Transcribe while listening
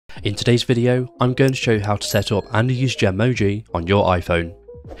In today's video, I'm going to show you how to set up and use Genmoji on your iPhone.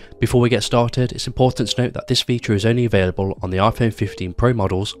 Before we get started, it's important to note that this feature is only available on the iPhone 15 Pro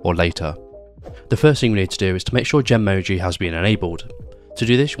models or later. The first thing we need to do is to make sure Genmoji has been enabled. To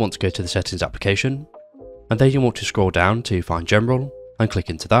do this, you want to go to the Settings application, and then you want to scroll down to find General and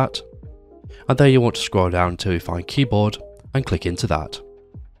click into that, and then you want to scroll down to find Keyboard and click into that.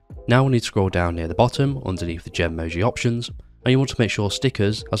 Now we need to scroll down near the bottom underneath the Genmoji options, and you want to make sure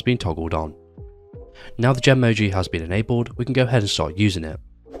Stickers has been toggled on. Now the Genmoji has been enabled, we can go ahead and start using it.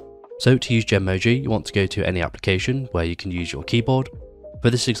 So to use Genmoji, you want to go to any application where you can use your keyboard.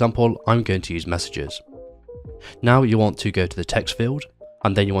 For this example, I'm going to use Messages. Now you want to go to the text field,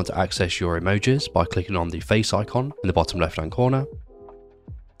 and then you want to access your emojis by clicking on the face icon in the bottom left hand corner.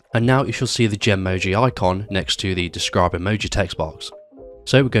 And now you shall see the Genmoji icon next to the Describe Emoji text box.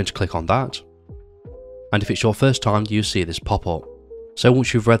 So we're going to click on that. And if it's your first time, you'll see this pop up. So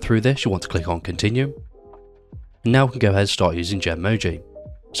once you've read through this, you want to click on Continue. And now we can go ahead and start using Genmoji.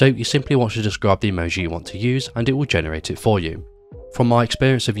 So you simply want to describe the emoji you want to use and it will generate it for you. From my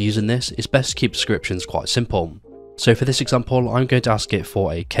experience of using this, it's best to keep descriptions quite simple. So for this example, I'm going to ask it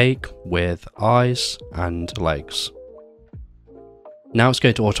for a cake with eyes and legs. Now it's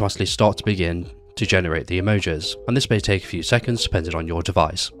going to automatically start to begin to generate the emojis, and this may take a few seconds depending on your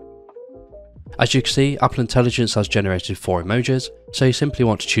device. As you can see, Apple Intelligence has generated 4 emojis, so you simply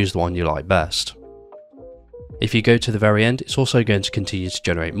want to choose the one you like best. If you go to the very end, it's also going to continue to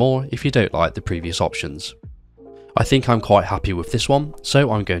generate more if you don't like the previous options. I think I'm quite happy with this one,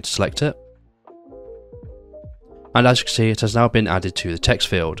 so I'm going to select it. And as you can see, it has now been added to the text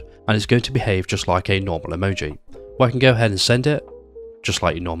field, and it's going to behave just like a normal emoji, where I can go ahead and send it, just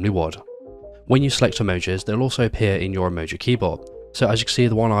like you normally would. When you select emojis, they'll also appear in your emoji keyboard. So as you can see,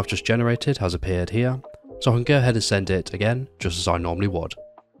 the one I've just generated has appeared here, so I can go ahead and send it again, just as I normally would.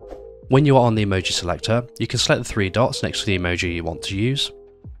 When you are on the emoji selector, you can select the 3 dots next to the emoji you want to use,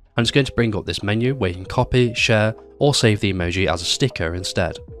 and it's going to bring up this menu where you can copy, share, or save the emoji as a sticker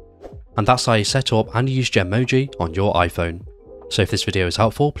instead. And that's how you set up and use Genmoji on your iPhone. So if this video is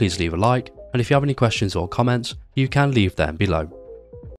helpful, please leave a like, and if you have any questions or comments, you can leave them below.